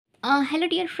Hello,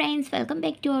 dear friends. Welcome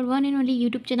back to our one and only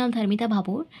YouTube channel, Dharmita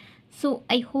Bhabur. So,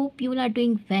 I hope you all are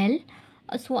doing well.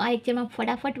 So, આ લેક્ચરમાં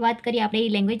ફટાફટ વાત કરીએ આપણે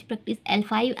language practice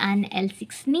L5 and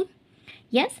L6ની.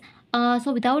 Yes.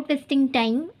 So, without wasting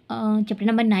time, chapter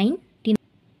number 9,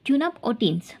 tune up or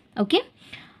teens. Okay.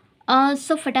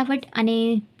 So, ફટાફટ આને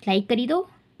like કરી દો,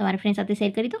 તમારા ફ્રેન્ડ સાથે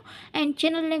શેર કરી દો એન્ડ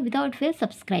ચેનલને વિધાઉટ ફેર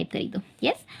સબસ્ક્રાઇબ કરી દો.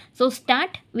 Yes. So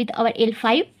start with our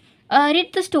L5.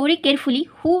 Read the story carefully.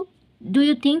 Who do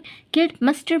you think killed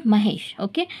mister Mahesh?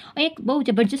 Okay, એક બહુ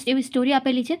જબરજસ્ત એવી સ્ટોરી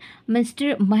આપેલી છે. મિસ્ટર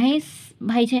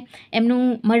મહેશભાઈ છે, એમનું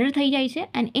મર્ડર થઈ જાય છે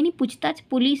એન્ડ એની પૂછતાછ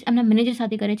પોલીસ એમના મેનેજર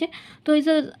સાથે કરે છે. તો ઇઝ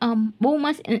અ બહુ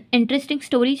મસ્ત ઇન્ટરેસ્ટિંગ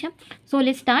સ્ટોરી છે. So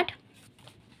let start.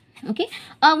 Okay.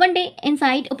 One day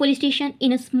inside a police station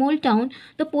in a small town,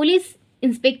 the police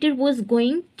inspector was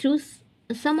going through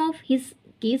some of his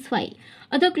case file.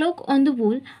 The clock on the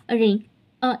wall rang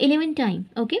 11 times.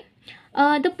 Okay.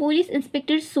 The police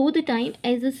inspector saw the time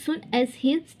as soon as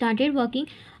he started working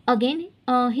again.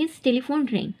 His telephone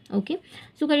rang. Okay.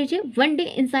 So કરે છે one day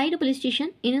inside a police station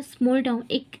in a small town.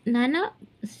 એક નાના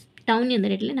ટાઉનની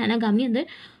અંદર એટલે નાના ગામની અંદર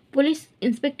police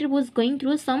inspector was going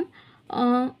through sum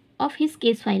of his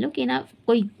case file. Okay, એના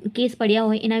કોઈ કેસ પડ્યા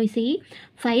હોય એના વિશે એ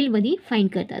ફાઇલ બધી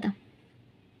ફાઇન્ડ કરતા હતા.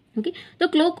 ઓકે,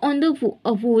 તો clock on the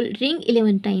wall ring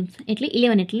 11 times એટલે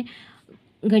 11 એટલે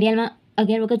ઘડિયાળમાં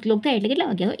 11 વખત ક્લોક થાય એટલે કેટલા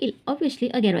વાગ્યા હોય? ઓબ્વિયસલી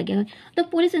 11 વાગ્યા હોય. The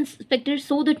police inspector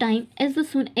so the time as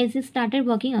soon as he started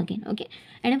working again. Okay,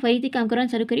 એણે ફરીથી કામ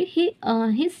કરવાનું શરૂ કર્યું.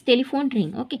 His telephone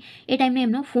ring. ઓકે, એ ટાઈમને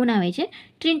એમનો ફોન આવે છે.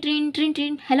 ટ્રીન ટ્રીન ટ્રીન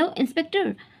ટ્રીન. Hello inspector.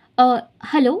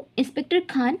 Hello inspector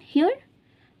Khan here.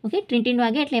 Okay, ટ્રીન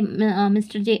વાગે એટલે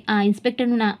મિસ્ટર જે આ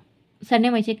ઇન્સ્પેક્ટરનું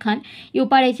સરનેમ હોય છે ખાન, એ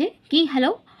ઉપાડે છે કે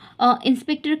hello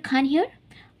inspector Khan here.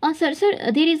 Sir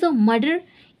there is a murder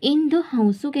in the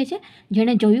house. શું કહે છે?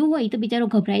 જેણે જોયું હોય તો બિચારો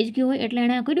ગભરાઈ જ ગયો હોય એટલે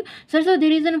એણે કહ્યું sir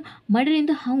there is a murder in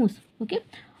the house. Okay,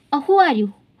 who are you?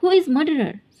 Who is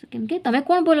murderer? કેમ કે તમે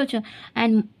કોણ બોલો છો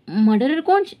એન્ડ મર્ડરર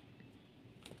કોણ છે?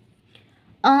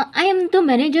 આઈ am the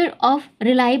manager of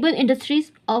reliable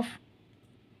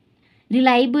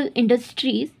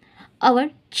industries. Our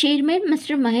chairman,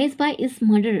 Mr. Maheshbhai, is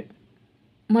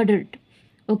murdered.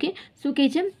 Okay, શું કહે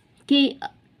છે કે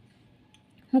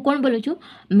હું કોણ બોલું છું?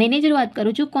 મેનેજર વાત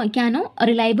કરું છું. ક્યાંનો?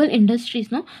 રિલાયબલ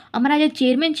ઇન્ડસ્ટ્રીઝનો. અમારા જે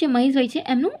ચેરમેન છે મહેશભાઈ છે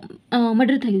એમનું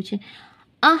મર્ડર થયું છે.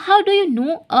 How do you know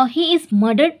he is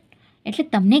મર્ડર્ડ? એટલે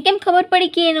તમને કેમ ખબર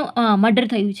પડી કે એનું મર્ડર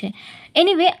થયું છે?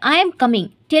 Anyway I am coming,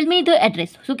 tail me the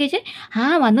address. શું કહે છે?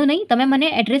 હા, વાંધો નહીં, તમે મને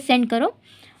એડ્રેસ સેન્ડ કરો,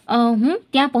 હું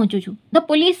ત્યાં પહોંચું છું. The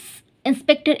police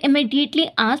inspector immediately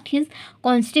asked his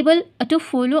constable to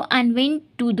follow and went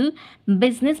to the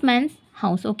businessman's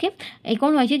house. Okay, એ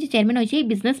કોણ હોય છે? જે ચેરમેન હોય છે એ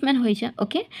બિઝનેસમેન હોય છે.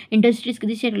 ઓકે, ઇન્ડસ્ટ્રીઝ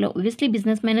કીધી છે એટલે ઓબ્વિયસલી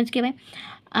બિઝનેસમેન જ કહેવાય.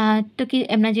 તો કે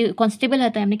એમના જે કોન્સ્ટેબલ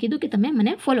હતા એમને કીધું કે તમે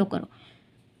મને ફોલો કરો.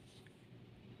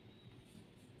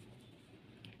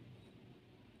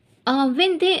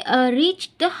 When they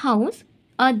reached the house,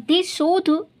 they saw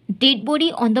the dead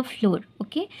body on the floor.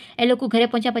 Okay, એ લોકો ઘરે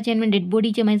પહોંચ્યા પછી એમને ડેડ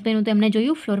બોડી છે મહેશભાઈનું તો એમને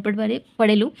જોયું ફ્લોર પર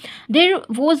પડેલું. There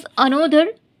was અનોધર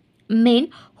main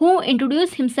who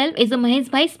introduce himself as a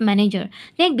મહેશભાઈસ manager.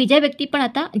 ત્યાં એક બીજા વ્યક્તિ પણ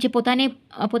હતા જે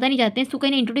પોતાની જાતને શું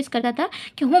કહીને ઇન્ટ્રોડ્યુસ કરતા હતા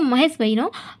કે હું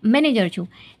મહેશભાઈનો મેનેજર છું.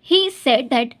 He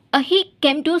said that he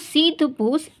came to see the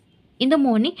boss in the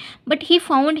morning but he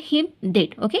found him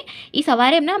dead. Okay, એ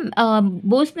સવારે એમના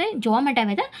બોસને જોવા માટે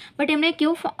આવ્યા હતા બટ એમને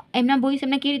એમના બોસ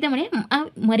એમને કેવી રીતે મળ્યા? આ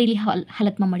મરેલી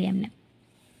હાલતમાં મળ્યા એમને.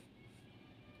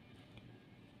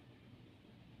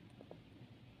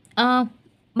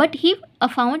 But he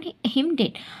found him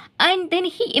dead and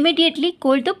then he immediately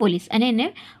cold the police. અને એને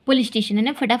પોલીસ સ્ટેશન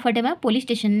અને ફટાફટ એમાં પોલીસ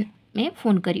સ્ટેશને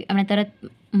ફોન કર્યો એમણે તરત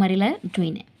મરેલા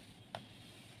જોઈને.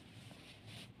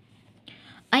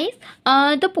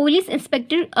 The police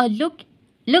inspector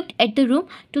looked at the room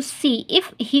to see if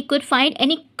he could find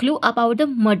any clue about the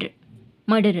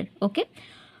murderer. Okay,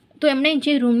 તો એમણે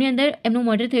જે રૂમની અંદર એમનું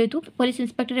મર્ડર થયું હતું પોલીસ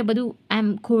ઇન્સ્પેક્ટરે બધું એમ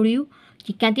ખોળ્યું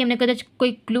કે ક્યાંથી એમને કદાચ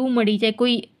કોઈ ક્લુ મળી જાય,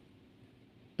 કોઈ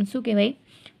શું કહેવાય,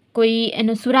 કોઈ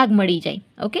એનો સુરાગ મળી જાય.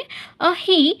 Okay,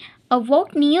 he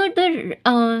walked near the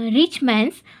rich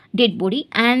man's dead body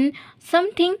and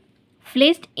something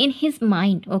flashed in his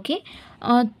mind. Okay,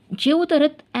 જેવું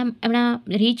તરત એમના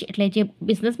રીચ એટલે જે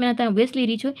બિઝનેસમેન હતા ઓબ્વિયસલી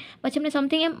રીચ હોય પછી એમને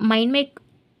સમથિંગ એમ માઇન્ડમાં એક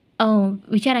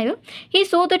વિચાર આવ્યો. હી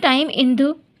સો the time in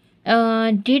the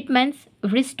dead men's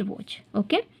wrist watch.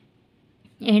 Okay,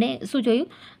 એણે શું જોયું?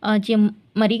 જે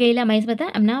મરી ગયેલા મહેશ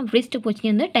હતા એમના રિસ્ટ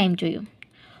વોચની અંદર ટાઈમ જોયો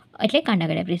એટલે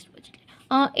કાંડાગળ્યા wrist watch.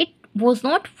 It was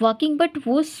not working but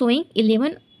was showing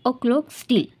 11 o'clock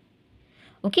steel.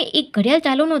 Okay, એક ઘડિયાળ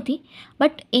ચાલુ નહોતી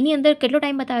બટ એની અંદર કેટલો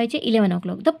ટાઈમ બતાવે છે? 11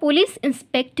 o'clock. The police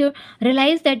inspector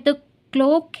realise that the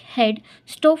clock had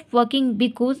stopped working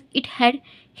because it had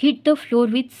hit the floor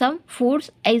with some force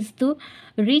as the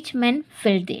rich man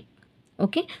felt it.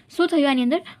 Okay, શું થયું આની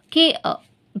અંદર કે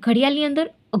ઘડિયાળની અંદર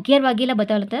 11 વાગેલા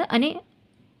બતાવેલા હતા અને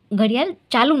ઘડિયાળ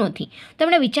ચાલુ નથી. તો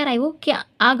એમને વિચાર આવ્યો કે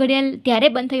આ ઘડિયાળ ત્યારે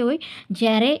બંધ થઈ હોય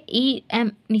જ્યારે એ એમ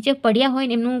નીચે પડ્યા હોય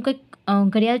ને એમનું કંઈક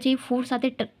ઘડિયાળ જે ફોર્સ સાથે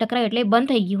ટકરાયું એટલે બંધ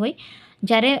થઈ ગયું હોય.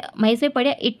 જ્યારે મહેશભાઈ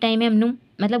પડ્યા એ ટાઈમે એમનું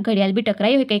મતલબ ઘડિયાળ બી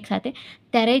ટકરાઈ હોય કંઈક સાથે,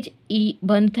 ત્યારે જ એ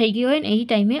બંધ થઈ ગયું હોય ને એ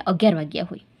ટાઈમે 11 વાગ્યા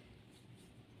હોય.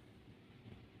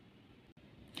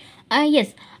 Yes,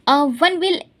 one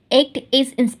will act as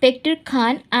Inspector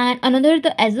Khan and another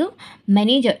as a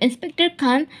manager. Inspector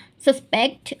Khan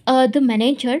suspect the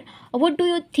manager. What do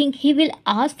you think he will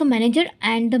ask the manager?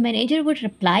 And the manager would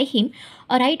reply him,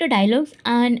 write a dialogues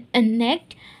and enact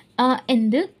in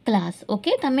the class.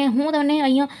 Okay, તમે હું તમને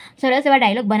અહીંયા સરસ એવા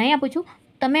dialog બનાવી આપું છું.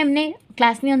 તમે એમને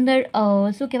ક્લાસની અંદર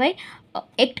શું કહેવાય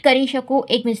એક્ટ કરી શકો.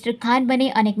 એક મિસ્ટર ખાન બને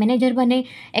અને એક મેનેજર બને,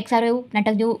 એક સારું એવું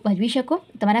નાટક જેવું ભજવી શકો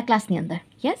તમારા ક્લાસની અંદર.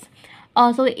 યસ,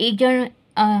 સો એક જણ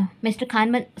મિસ્ટર ખાન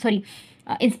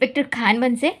ઇન્સ્પેક્ટર ખાન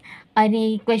બનશે અને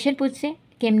ક્વેશ્ચન પૂછશે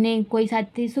કે એમને કોઈ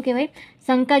સાથે શું કહેવાય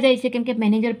શંકા જાય છે, કેમ કે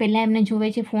મેનેજર પહેલાં એમને જોવે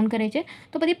છે, ફોન કરે છે,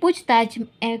 તો પછી પૂછતાછ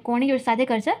કોની જોડે સાથે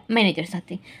કરશે? મેનેજર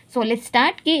સાથે. સો લેટ્સ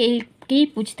સ્ટાર્ટ કે એ કઈ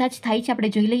પૂછતાછ થાય છે આપણે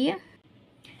જોઈ લઈએ.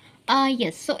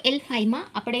 યસ, સો L5માં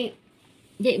આપણે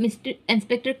જે મિસ્ટર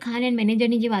ઇન્સ્પેક્ટર ખાન એન્ડ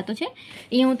મેનેજરની જે વાતો છે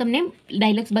એ હું તમને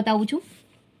ડાયલોગ્સ બતાવું છું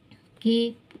કે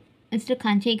મિસ્ટર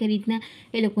ખાન છે એ કઈ રીતના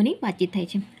એ લોકોની વાતચીત થાય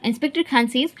છે. Inspector Khan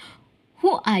says, who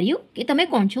are you? કે તમે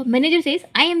કોણ છો? Manager says,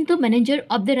 I am the manager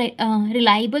of the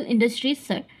reliable industries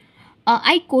sir.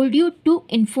 I cold you two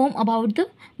inform about the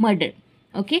murder.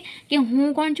 Okay, કે હું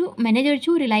કોણ છું? મેનેજર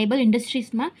છું રિલાયબલ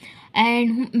ઇન્ડસ્ટ્રીઝમાં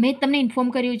એન્ડ મેં તમને ઇન્ફોર્મ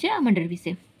કર્યું છે આ મર્ડર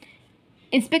વિશે.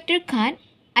 Inspector Khan,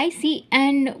 I C,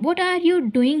 and what are you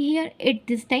doing here at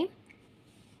this time?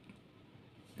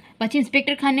 પછી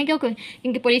ઇન્સ્પેક્ટર ખાનને કેવું કહ્યું,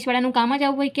 કેમ કે પોલીસવાળાનું કામ જ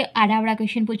આવું હોય કે આડાવડા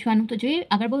ક્વેશ્ચન પૂછવાનું. તો જોઈએ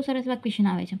આગળ બહુ સરસ એવા ક્વેશ્ચન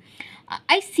આવે છે.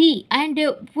 I C and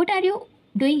what are you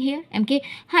doing here? એમ કે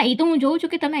હા, એ તો હું જોઉં છું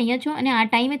કે તમે અહીંયા છો અને આ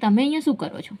ટાઈમે તમે અહીંયા શું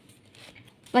કરો છો.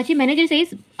 પછી manager says,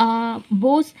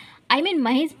 boss, I mean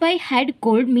Maheshbhai head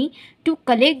cold me to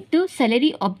collect the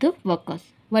salary of the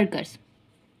workers.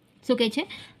 શું કહે છે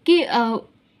કે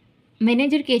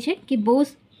મેનેજર કહે છે કે બોસ,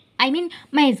 આઈ મીન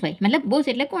મહેશભાઈ, મતલબ બોસ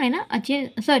એટલે કોણ? એના જે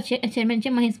સર છે, ચેરમેન છે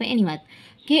મહેશભાઈ, એની વાત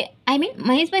કે I mean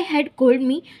Maheshbhai head cold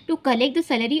me to collect the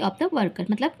salary of the worker.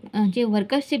 મતલબ જે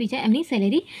વર્કર્સ છે બીજા એમની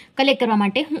સેલેરી કલેક્ટ કરવા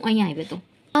માટે હું અહીંયા આવ્યો હતો.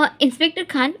 Inspector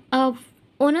Khan,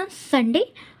 on a Sunday?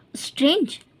 Strange,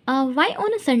 Y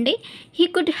on a Sunday? He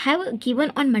could have given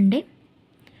on Monday.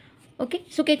 Okay,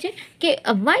 શું કહે છે કે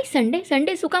વાય સન્ડે?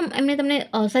 સન્ડે શું કામ એમને તમને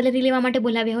સેલેરી લેવા માટે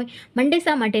બોલાવ્યા હોય? મંડે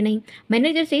શા માટે નહીં?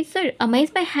 Manager says, sir,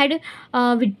 Maheshbhai head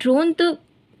withdrawn the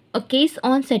case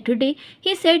on Saturday.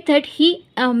 He said that he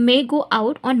may go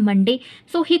out on Monday,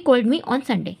 so he called me on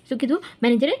Sunday. શું કીધું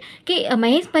મેનેજરે કે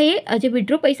મહેશભાઈએ જે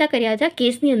વિડ્રો પૈસા કર્યા હતા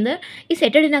કેસની અંદર એ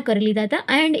સેટરડેના કરી લીધા હતા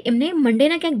એન્ડ એમને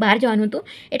મંડેના ક્યાંક બહાર જવાનું હતું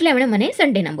એટલે એમણે મને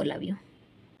સન્ડેના બોલાવ્યો.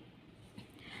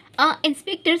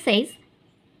 Inspector says,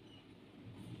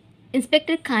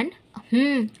 inspector Khan,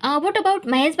 what about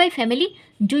Maheshbhai family?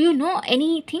 Do you know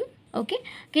anything? Okay,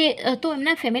 કે તો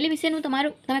એમના ફેમિલી વિશેનું તમે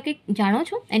કંઈક જાણો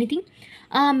છો? Anything?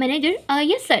 Manager,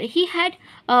 yes sir, he head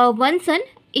one son,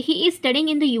 he is studying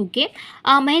in the UK.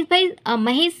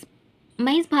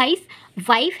 મહેશભાઈ's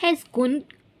wife has gone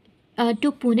to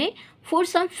Pune for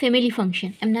some family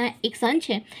function. એમના એક સન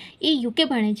છે એ UK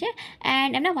ભણે છે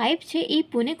એન્ડ એમના વાઇફ છે એ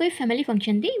પુણે કોઈ ફેમિલી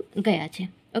ફંક્શનથી ગયા છે.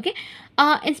 Okay,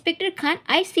 inspector Khan,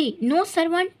 I C no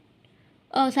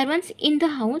servants in the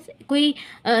house. કોઈ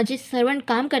જે સર્વન્ટ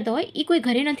કામ કરતા હોય એ કોઈ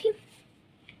ઘરે નથી.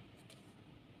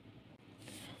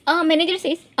 Manager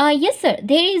says, yes sir,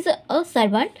 there is a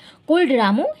servant cold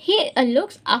Ramu. He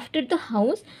looks after the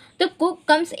house. The Cook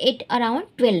comes at around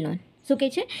 12 noon. શું કહે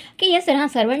છે કે યસ સર, હા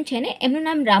સર્વન્ટ છે ને એમનું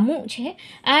નામ રામુ છે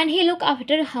and he look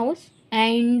after house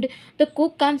and the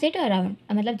Cook comes at around.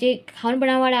 મતલબ જે ખાવાનું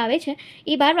બનાવવાવાળા આવે છે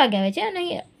એ 12 વાગે આવે છે અને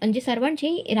જે સર્વન્ટ છે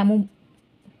એ રામુ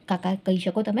કાકા કહી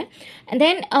શકો તમે.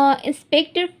 દેન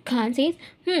inspector Khan says,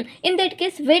 in that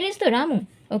case where is the Ramu?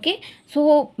 Okay, સો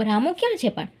રામુ ક્યાં છે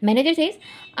પણ? Manager says,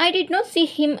 I did not C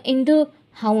him in the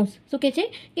house. શું કહે છે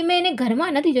કે મેં એને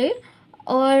ઘરમાં નથી જોયું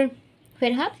ઓર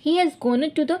perhaps he has gone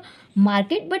to the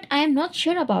market but I am not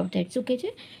sure about that. શું કહે છે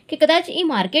કે કદાચ એ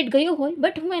માર્કેટ ગયો હોય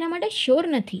બટ હું એના માટે શ્યોર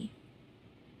નથી.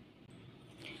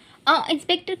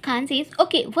 Inspector Khan says,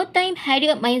 okay, what time head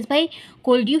Maheshbhai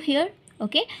cold you hear?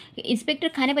 Okay, inspector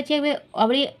ખાને પછી હવે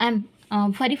આપણે આમ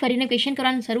ફરીને ક્વેશ્ચન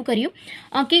કરવાનું શરૂ કર્યું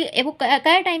કે એવો કયા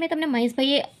ટાઈમે તમને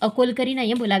મહેશભાઈએ કોલ કરીને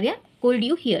અહીંયા બોલાવ્યા? Cold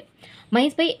you hear?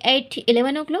 Maheshbhai at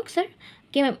 11 o'clock sir.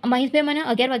 કે મહેશભાઈ મને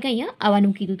 11 વાગે અહીંયા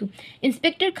આવવાનું કીધું હતું.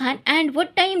 Inspector Khan and what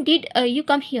time did you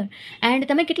come here, and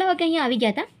તમે કેટલા વાગે અહીંયા આવી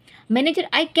ગયા હતા? મેનેજર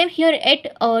આઈ કેમ here at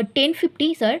 10:50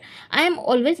 sir, I am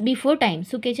always before time.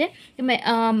 શું કહે છે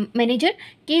મેનેજર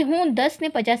કે હું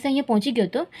 10:50 અહીંયા પહોંચી ગયો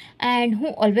હતો એન્ડ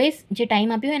હું ઓલવેઝ જે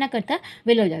ટાઈમ આપ્યો એના કરતાં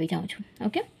વહેલો જ આવી જાઉં છું.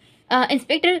 Okay.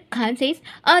 Inspector Khan says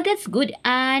that's good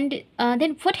and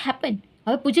then what happen.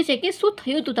 હવે પૂછે છે કે શું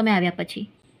થયું હતું તમે આવ્યા પછી?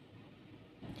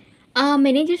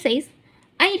 Manager says,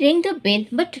 I rang the bell,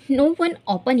 but no one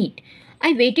opened it. I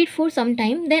waited for some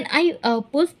time, then I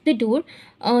pushed the door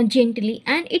gently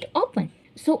and it opened.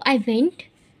 So I went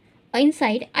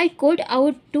inside. I called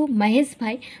out to Mahesh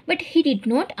bhai, but he did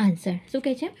not answer. શું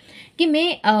કહે છે કે મેં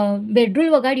bedroom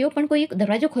વગાડ્યો પણ કોઈ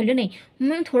દરવાજો ખોલ્યો નહીં.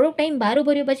 મેં થોડોક ટાઈમ બહાર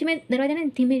ઉભો રહ્યો, પછી મેં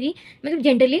દરવાજાને ધીમેથી મતલબ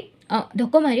જેન્ટલી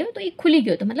ધક્કો માર્યો તો એ ખુલી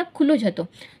ગયો હતો, મતલબ ખુલ્લો જ હતો.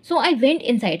 સો આઈ વેન્ટ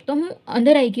ઇનસાઇડ, તો હું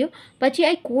અંદર આવી ગયો. પછી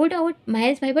આઈ cold out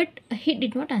Maheshbhai, but he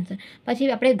did not answer.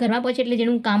 પછી આપણે ઘરમાં પહોંચે એટલે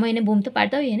જેનું કામ હોય એને બૂમ તો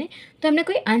પાડતા હોઈએ ને, તો એમને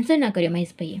કોઈ આન્સર ના કર્યો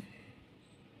મહેશભાઈએ.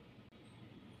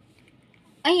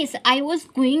 Yes, I was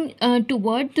going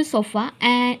toward the sofa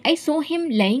and I saw him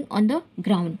lying on the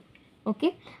ground.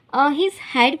 Okay. His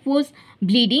head was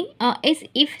bleeding as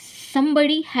if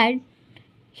somebody had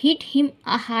hit him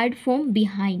hard from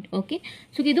behind. Okay.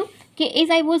 શું કીધું કે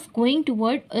as I was going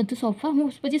toward the sofa,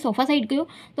 હું પછી sofa side ગયો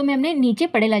તો મેં એમને નીચે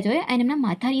પડેલા જોયા અને એમના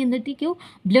માથાની અંદરથી કેવું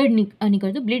બ્લડ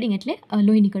નીકળતું, બ્લીડિંગ એટલે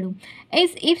લોહી નીકળવું.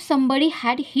 As if somebody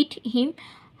head hit him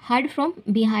hard from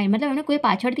behind, મતલબ એમને કોઈ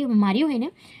પાછળથી માર્યું હોય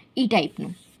ને એ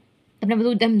ટાઈપનું. તમને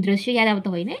બધું એકદમ દ્રશ્ય યાદ આવતો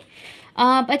હોય ને.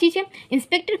 પછી છે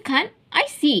inspector Khan, I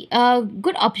C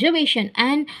good observation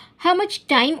and how much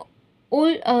time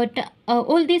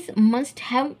all this must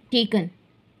have taken.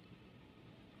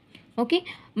 Okay,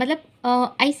 મતલબ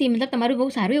આઈ સી મતલબ તમારું બહુ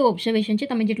સારું એવું ઓબ્ઝર્વેશન છે,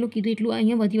 તમે જેટલું કીધું એટલું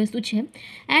અહીંયા બધી વસ્તુ છે.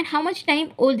 And how much time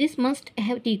all this must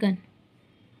have taken.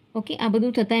 Okay, આ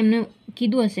બધું થતાં એમને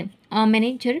કીધું હશે.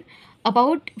 મેનેજર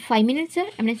અબાઉટ 5 મિનિટ્સ સર,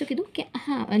 એમણે શું કીધું કે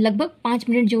હા લગભગ 5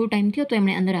 મિનિટ જેવો ટાઈમ થયો તો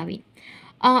એમણે અંદર આવી.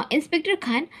 Inspector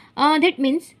Khan, that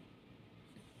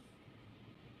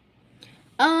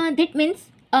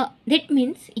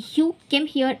means you came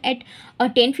here at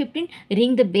 10:15,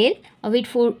 ring the bell, wait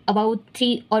for about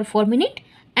 3 or 4 minutes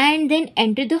and then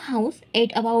enter the house at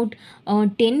about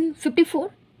 10:54.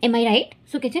 M I write?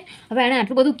 શું કહે છે હવે એણે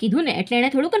આટલું બધું કીધું ને એટલે એણે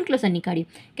થોડું કન્ક્લુઝન નીકાળ્યું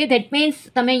કે ધેટ મીન્સ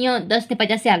તમે અહીંયા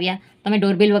 10:50 આવ્યા, તમે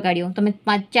ડોરબેલ વગાડ્યો, તમે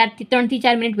 3 થી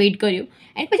 4 મિનિટ વેઇટ કર્યું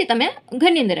એન્ડ પછી તમે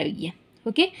ઘરની અંદર આવી ગયા.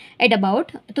 ઓકે, એટ અબાઉટ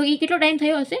તો એ કેટલો ટાઈમ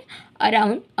થયો હશે?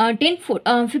 અરાઉન્ડ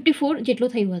 10:54 જેટલું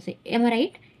થયું હશે. એમ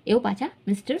રાઇટ? એવું પાછા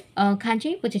મિસ્ટર ખાનચે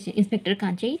પૂછે છે, ઇન્સ્પેક્ટર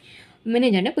ખાનચે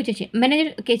મેનેજરને પૂછે છે. મેનેજર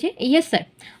કહે છે yes sir.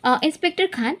 Inspector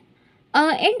Khan,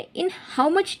 and in how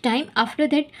much time after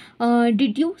that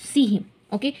did you C him?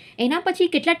 Okay, એના પછી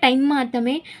કેટલા ટાઈમમાં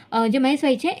તમે જે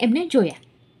મહેશભાઈ છે એમને જોયા?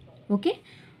 ઓકે,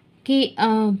 કે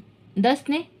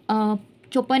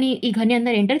 10:54 એ ઘરની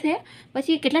અંદર એન્ટર થયા,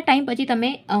 પછી કેટલા ટાઈમ પછી તમે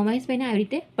મહેશભાઈને આવી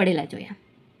રીતે પડેલા જોયા?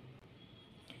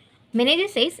 Manager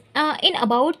says in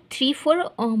about 3-4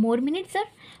 more minute sir.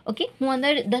 Okay, હું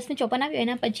અંદર 10:54 આવ્યો,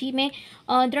 એના પછી મેં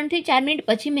 3 થી 4 મિનિટ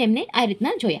પછી મેં એમને આ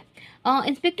રીતના જોયા.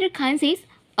 Inspector Khan says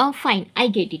fine,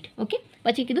 I get it. Okay,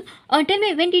 પછી કીધું ટેલ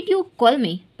me when did you call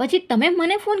મી, પછી તમે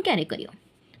મને ફોન ક્યારે કર્યો?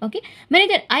 Okay,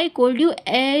 manager I cold you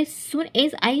as soon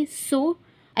as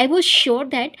I was sure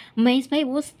that Maheshbhai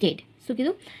was dead. શું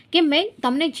કીધું કે મેં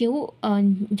તમને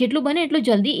જેટલું બને એટલું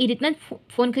જલ્દી એ રીતના જ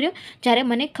ફોન કર્યો જ્યારે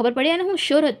મને ખબર પડી અને હું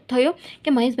શ્યોર થયો કે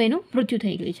મહેશભાઈનું મૃત્યુ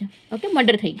થઈ ગયું છે. ઓકે,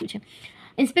 મર્ડર થઈ ગયું છે.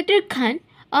 Inspector Khan,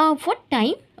 what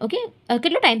time? Okay,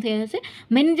 કેટલો ટાઈમ થયો હશે?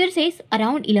 Manager says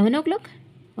around 11 o'clock.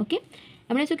 Okay,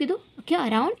 એમણે શું કીધું કે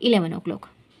around 11 o'clock.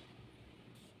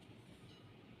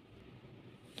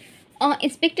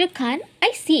 Inspector Khan,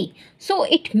 I see. So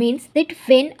it means that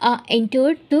when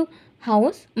entered the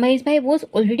house, Maheshbhai was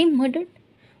already murdered.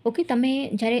 Okay, તમે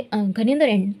જ્યારે ઘરની અંદર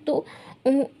તો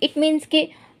ઇટ મીન્સ કે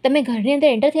તમે ઘરની અંદર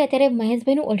એન્ટર થયા ત્યારે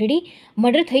મહેશભાઈનું ઓલરેડી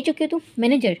મર્ડર થઈ ચૂક્યું હતું.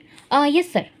 Manager yes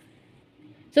sir.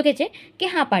 શું કહે છે કે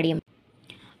હા પાડી એમ.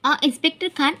 Inspector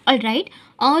Khan, all right.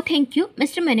 Thank you,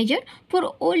 Mr. Manager, for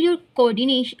all your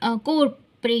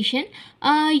cooperation.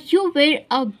 You were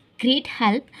a great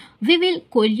help. We will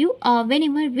call you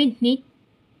whenever we need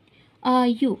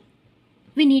you.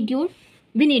 We need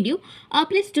you.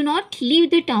 Please do not leave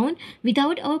the town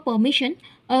without our permission.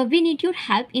 We need your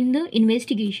help in the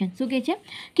investigation. શું કહે છે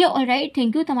કે all right,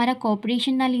 thank you તમારા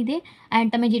કોઓપરેશનના લીધે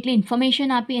and તમે જેટલી information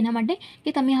આપી એના માટે, કે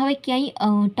તમે હવે ક્યાંય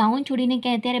ટાઉન છોડીને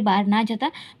ક્યાંય અત્યારે બહાર ના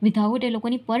જતા વિધાઉટ એ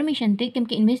લોકોની પરમિશનથી, કેમ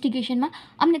કે ઇન્વેસ્ટિગેશનમાં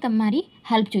અમને તમારી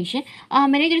હેલ્પ જોઈશે.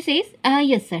 Manager says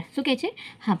yes sir. શું કહે છે?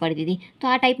 હા પડી દીધી. તો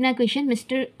આ ટાઈપના ક્વેશ્ચન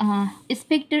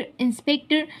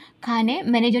ઇન્સ્પેક્ટર ખાને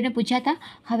મેનેજરને પૂછ્યા હતા.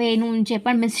 હવે એનું જે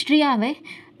પણ મિસ્ટ્રી આવે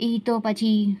એ તો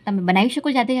પછી તમે બનાવી શકો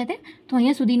જાતે જાતે. તો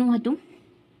અહીંયા સુધીનું હતું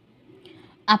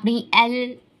આપણી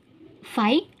L5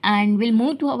 and will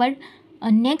move to our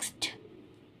next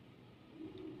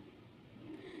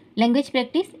language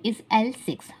practice is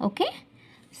L6. Okay,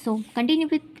 so continue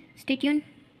with stay tune.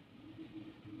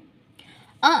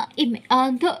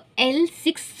 The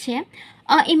L6 છે.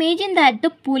 Imagine that the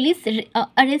police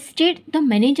arrested the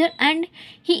manager and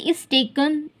he is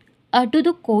taken to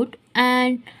the court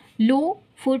and law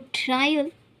for trial.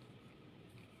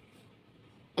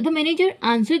 The manager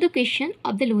answered the question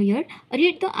of the lawyer,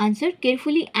 read the answer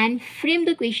carefully and frame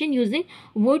the question using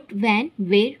what, when,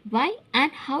 where, why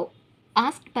and how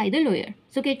asked by the lawyer.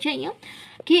 So કે છે અહીંયા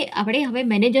કે આપણે હવે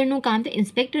મેનેજરનું કામ તો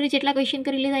ઇન્સ્પેક્ટરે જેટલા question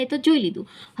કરી લીધા એ તો જોઈ લીધું.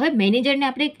 હવે મેનેજરને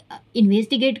આપણે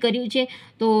ઇન્વેસ્ટિગેટ કર્યું છે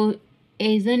તો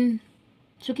એઝ એન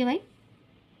શું કહેવાય,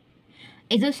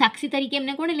 એઝ અ સાક્ષી તરીકે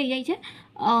એમને કોણે લઈ જાય છે?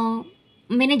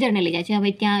 મેનેજરને લઈ જાય છે.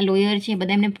 હવે ત્યાં લોયર છે,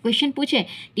 બધા એમને ક્વેશ્ચન પૂછે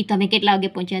કે તમે કેટલા વાગે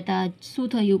પહોંચ્યા હતા, શું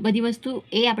થયું, બધી વસ્તુ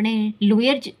એ આપણે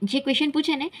લોયર જે ક્વેશ્ચન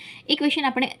પૂછે ને એ ક્વેશ્ચન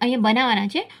આપણે અહીંયા બનાવવાના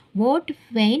છે vote,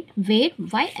 van, wear,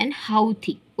 Y and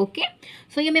હાઉથી. Okay,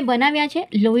 સો અહીંયા મેં બનાવ્યા છે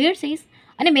લોયર સેઝ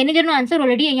અને મેનેજરનો આન્સર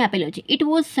ઓલરેડી અહીંયા આપેલો છે. It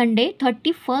was Sunday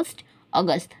 31st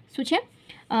August. શું છે?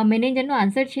 મેનેજરનો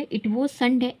આન્સર છે it was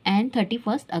Sunday and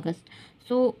 31st August.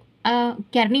 સો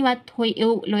ક્યારની વાત હોય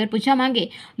એવું લોયર પૂછવા માંગે.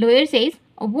 Lawyer says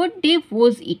what day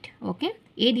was it. Okay,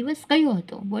 એ દિવસ કયો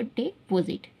હતો? Vote day was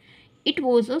it? It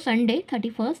was a Sunday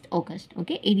 31st August.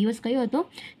 Okay, એ દિવસ કયો હતો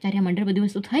જ્યારે આ મંડળ બધી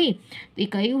વસ્તુ થઈ તો એ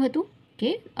કયું હતું કે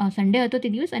સન્ડે હતો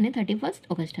તે દિવસ અને 31st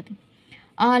ઓગસ્ટ હતી.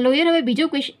 લોયર હવે બીજો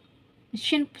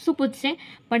ક્વેશ્ચન શું પૂછશે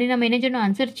પણ એના મેનેજરનો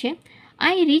આન્સર છે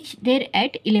I reach there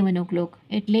at 11 o'clock.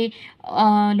 એટલે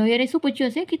લોયરે શું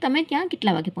પૂછ્યું હશે કે તમે ત્યાં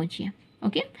કેટલા વાગે પહોંચ્યા.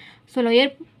 ઓકે, સો લોયર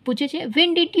પૂછે છે when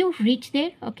did you rich there.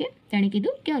 Okay, તેણે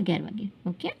કીધું કે 11 વાગે.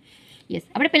 Okay, yes.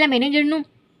 આપણે પહેલાં મેનેજરનું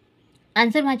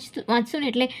આન્સર વાંચશું ને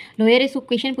એટલે લોયરે શું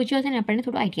ક્વેશ્ચન પૂછ્યો હશે ને આપણને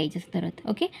થોડું આઈડિયા આવી જશે તરત.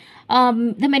 Okay,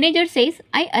 the manager says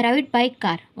I અરાઇવ્ડ by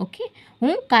car. Okay,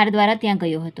 હું કાર દ્વારા ત્યાં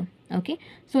ગયો હતો. ઓકે,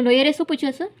 સો લોયરે શું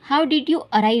પૂછ્યું હશે? How did you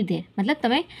arrive there, મતલબ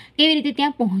તમે કેવી રીતે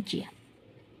ત્યાં પહોંચ્યા.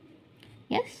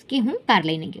 યસ, કે હું કાર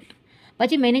લઈને ગયો હતો.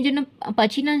 પછી મેનેજરનો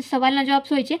પછીના સવાલના જવાબ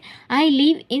શું હોય છે? I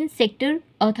live in sector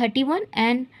 31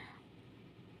 and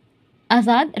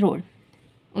Azad road.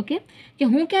 Okay, કે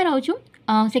હું ક્યાં રહું છું?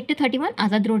 સેક્ટર 31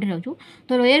 આઝાદ રોડ રહું છું.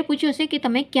 તો લોયર પૂછ્યું હશે કે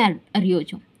તમે ક્યાં રહ્યો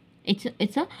છો?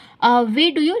 It's way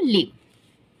do you live.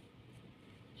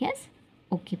 Yes,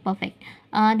 okay, perfect.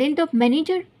 Then the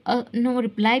manager no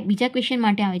reply બીજા ક્વેશ્ચન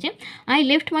માટે આવે છે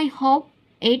I left my home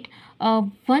at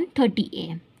 1:30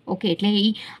 AM. Okay, એટલે એ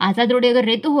આઝાદ રોડે અગર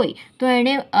રહેતો હોય તો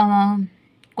એણે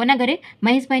કોના ઘરે?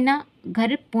 મહેશભાઈના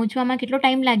ઘરે પહોંચવામાં કેટલો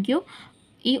ટાઈમ લાગ્યો?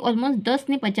 એ ઓલમોસ્ટ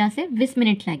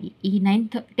 10:50 લાગી. એ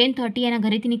 10:30 એના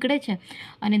ઘરેથી નીકળે છે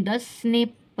અને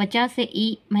 10:50 એ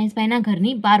મહેશભાઈના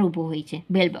ઘરની બહાર ઊભો હોય છે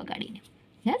બેલ બગાડીને.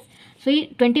 યસ, સો એ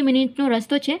 20 મિનિટનો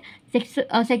રસ્તો છે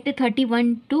સેક્ટર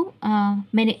 31 ટુ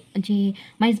જે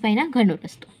મહેશભાઈના ઘરનો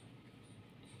રસ્તો.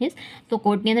 યસ, તો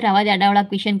કોર્ટની અંદર આવા જ આડાવાળા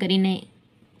ક્વેશ્ચન કરીને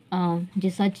જે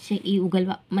સચ છે એ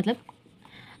ઉગલવા મતલબ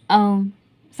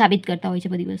સાબિત કરતા હોય છે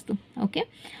બધી વસ્તુ. ઓકે,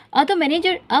 તો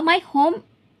manager my home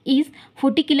is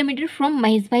 40 kilometre from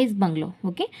મહેશભાઈઝ bungalow.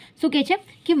 Okay, શું કહે છે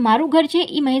કે મારું ઘર છે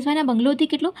એ મહેશભાઈના બંગલોથી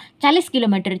કેટલું? 40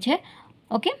 કિલોમીટર છે.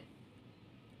 ઓકે,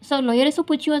 સો લોયરે શું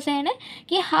પૂછ્યું હશે એને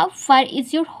કે how far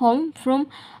is your home from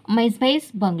મહેશભાઈઝ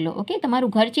bungalow. Okay,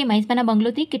 તમારું ઘર છે મહેશભાઈના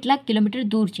બંગલોથી કેટલા કિલોમીટર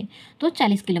દૂર છે? તો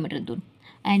 40 કિલોમીટર દૂર.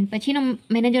 એન્ડ પછીનો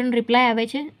મેનેજરનો રિપ્લાય આવે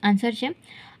છે, આન્સર છે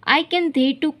I can there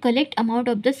two collect amount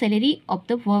of the salary of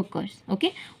the workers. Okay,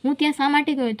 હું ત્યાં શા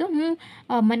માટે ગયો હતો?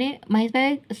 મને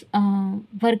મહેશભાઈ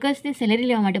વર્કર્સની સેલેરી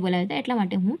લેવા માટે બોલાવ્યા હતા એટલા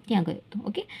માટે હું ત્યાં ગયો હતો.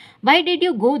 Okay, why did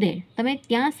you go there? તમે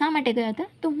ત્યાં શા માટે ગયા હતા?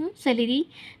 તો હું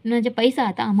સેલેરીના જે પૈસા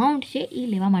હતા, અમાઉન્ટ છે એ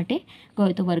લેવા માટે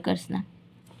ગયો હતો વર્કર્સના.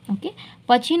 ઓકે,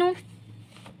 પછીનું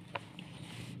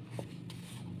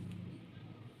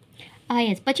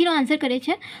યસ, પછીનો આન્સર કરે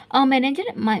છે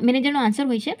મેનેજરનો આન્સર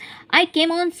હોય છે આઈ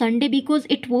કેમ on Sunday because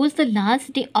it was the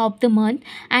last day of the month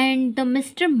and the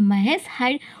mister Mahesh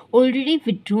had already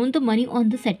વિથડ્રોન the money on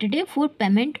the Saturday four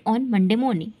payment on Monday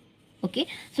morning. Okay,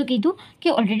 શું કીધું કે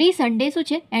ઓલરેડી સન્ડે શું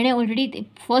છે એણે ઓલરેડી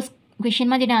ફર્સ્ટ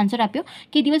ક્વેશ્ચનમાં જેને answer આપ્યો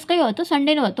કે દિવસ કયો હતો?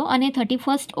 સન્ડેનો હતો અને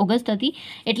 31st ઓગસ્ટ હતી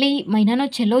એટલે એ મહિનાનો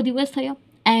છેલ્લો દિવસ થયો.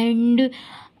 એન્ડ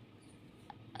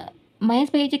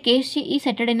મહેશભાઈએ જે કેસ છે એ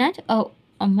સેટરડેના જ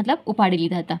મતલબ ઉપાડી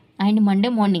લીધા હતા એન્ડ મંડે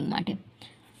મોર્નિંગ માટે.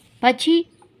 પછી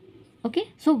okay,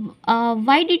 so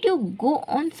why did you go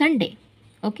on Sunday?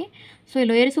 Okay, સો એ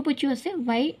લોયરે શું પૂછ્યું હશે?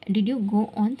 Why did you go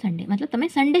on Sunday, મતલબ તમે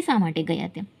સન્ડે શા માટે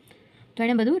ગયા તેમ. તો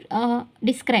એણે બધું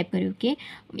ડિસ્ક્રાઇબ કર્યું કે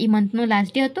એ મંથનો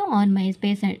લાસ્ટ ડે હતો અને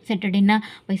મહેશભાઈ સેટરડેના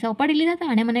પૈસા ઉપાડી લીધા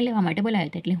હતા અને મને લેવા માટે બોલાવ્યો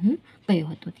હતો એટલે હું ગયો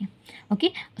હતો ત્યાં. ઓકે,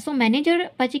 સો મેનેજર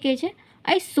પછી કહે છે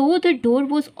આઈ સો the door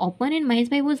was open end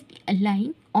Maheshbhai was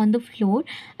lying on the floor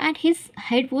and his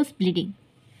head was bleeding.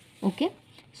 Okay,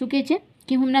 શું કહે છે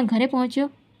કે હું એમના ઘરે પહોંચ્યો,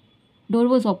 ડોર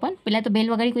વોઝ ઓપન, પહેલાં તો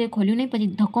બેલ વગાડી કોઈએ ખોલ્યું નહીં,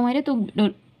 પછી ધક્કો માર્યો તો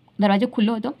દરવાજો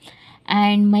ખુલ્લો હતો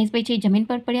એન્ડ મહેશભાઈ છે એ જમીન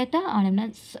પર પડ્યા હતા અને એમના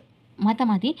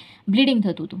માથામાંથી બ્લીડિંગ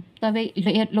થતું હતું. તો હવે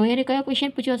લોયરે કયો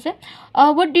ક્વેશ્ચન પૂછ્યો હશે?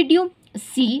 What did you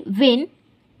C when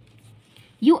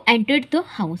you entered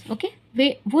the house? Okay,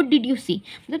 what did you C,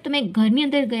 મતલબ તમે ઘરની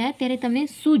અંદર ગયા ત્યારે તમને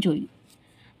શું જોયું?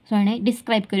 સો એણે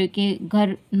ડિસ્ક્રાઇબ કર્યું કે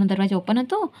ઘરનો દરવાજો ઓપન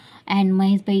હતો એન્ડ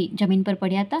મહેશભાઈ જમીન પર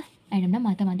પડ્યા હતા એન્ડ એમના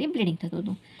માથામાંથી બ્લીડિંગ થતું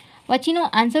હતું. પછીનો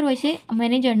આન્સર હોય છે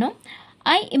મેનેજરનો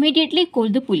આઈ immediately call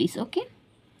the police. Okay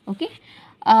okay,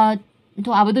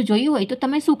 તો આ બધું જોયું હોય તો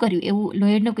તમે શું કર્યું એવું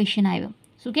લોયરનો ક્વેશ્ચન આવ્યો.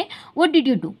 શું કે વોટ ડીડ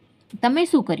યુ ડુ, તમે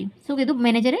શું કર્યું? શું કીધું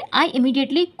મેનેજરે? આઈ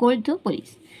ઇમિડિયેટલી કોલ ધ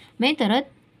પોલીસ, મેં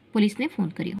તરત પોલીસને ફોન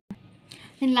કર્યો.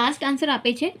 એન્ડ લાસ્ટ આન્સર આપે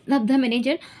છે the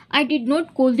manager I did not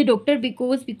call the doctor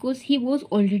because he was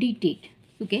already dead.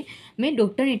 શું કે મેં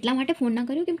ડૉક્ટરને એટલા માટે ફોન ના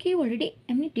કર્યો કેમ કે ઓલરેડી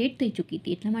એમની ડેટ થઈ ચૂકી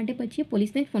હતી, એટલા માટે પછી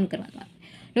પોલીસને જ ફોન કરવાનો આવે.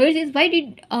 Lawyer says why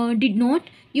did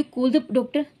not you call the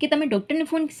doctor, કે તમે ડૉક્ટરને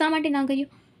ફોન શા માટે ના કર્યો?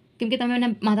 કેમ કે તમે એના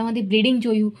માથામાંથી બ્લીડિંગ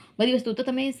જોયું બધી વસ્તુ, તો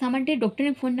તમે શા માટે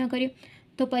ડૉક્ટરને ફોન ના કર્યો?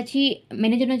 તો પછી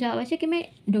મેનેજરનો જવાબ આવે છે કે મેં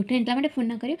ડૉક્ટરને એટલા માટે ફોન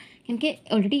ના કર્યો કેમ કે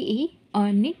ઓલરેડી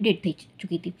એની ડેટ થઈ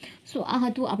ચૂકી હતી. સો આ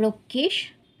હતું આપણો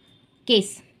કેસ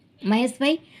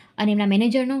મહેશભાઈ અને એમના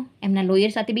મેનેજરનો. એમના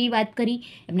લોયર સાથે બી વાત કરી,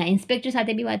 એમના ઇન્સ્પેક્ટર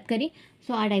સાથે બી વાત કરી.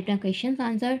 સો આ ટાઈપના questions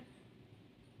answer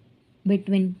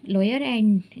between lawyer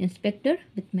and inspector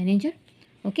with manager.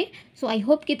 Okay, so I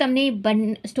hope કે તમને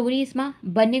સ્ટોરીઝમાં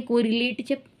બંને કોરિલેટ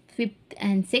છે, 5th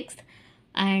and 6th.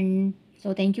 And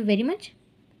so thank you very much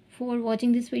for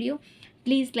watching this video.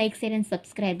 Please like, share and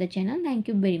subscribe the channel.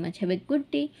 Thank you very much. Have a good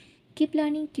day. Keep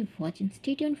learning, keep watching.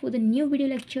 Stay tuned for the new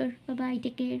video lecture. Bye bye.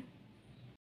 Take care.